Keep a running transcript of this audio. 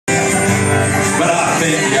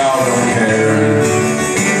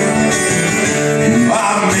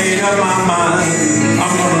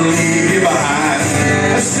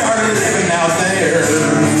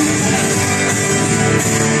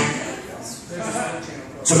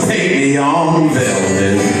to paint me on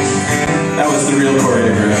velvet. That was the real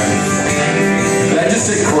choreography. Did I just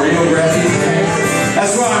say choreography?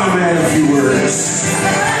 That's why I'm a man of few words.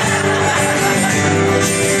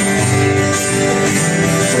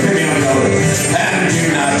 So paint me on velvet. And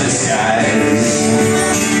do not disguise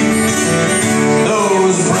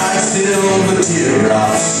those bright silver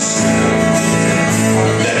teardrops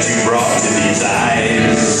that you brought to these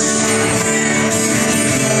eyes.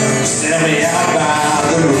 Sell me out by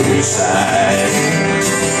the roadside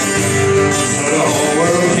so the whole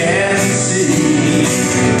world can see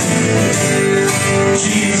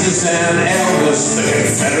Jesus and Elvis, the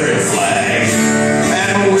Confederate flag,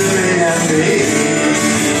 and women and me.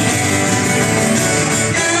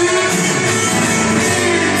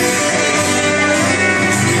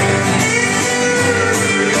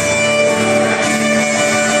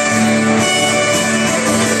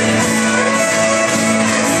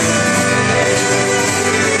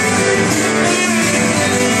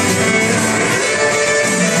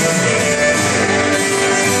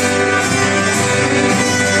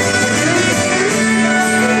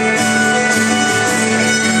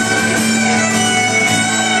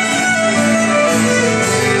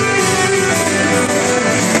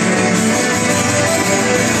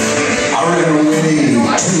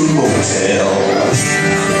 Motel.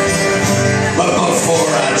 But before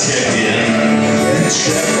I checked in and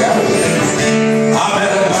checked out, I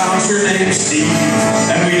met a bouncer named Steve,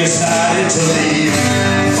 and we decided to leave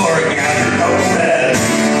for a gathered bed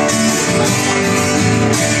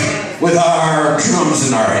with our drums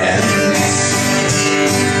in our hands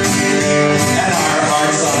and our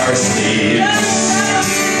hearts on our sleeves.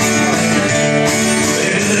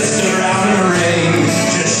 They stood around in the rain,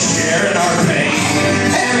 just sharing our pain.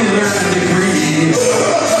 Learn to grieve.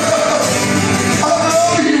 I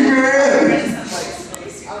love you, man.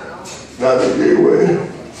 Not in a gay way,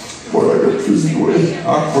 more like a physical way.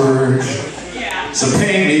 Awkward. So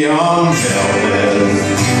paint me on velvet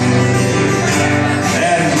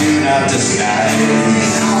and do not disguise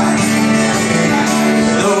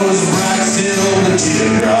those bright silver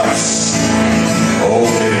teardrops. Oh,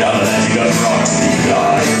 baby, now that you got brought to me,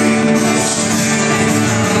 God.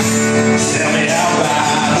 Tell me how by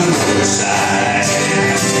the roadside,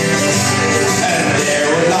 and there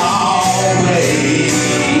would always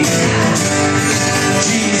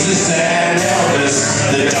Jesus and Elvis,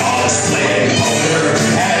 the dogs playing poker,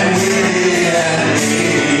 and Willie and me.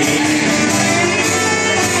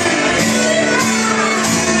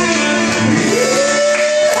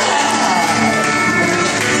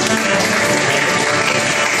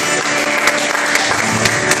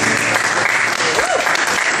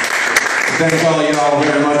 Thank all y'all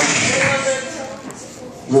very much.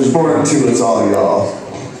 There's more than two, it's all y'all.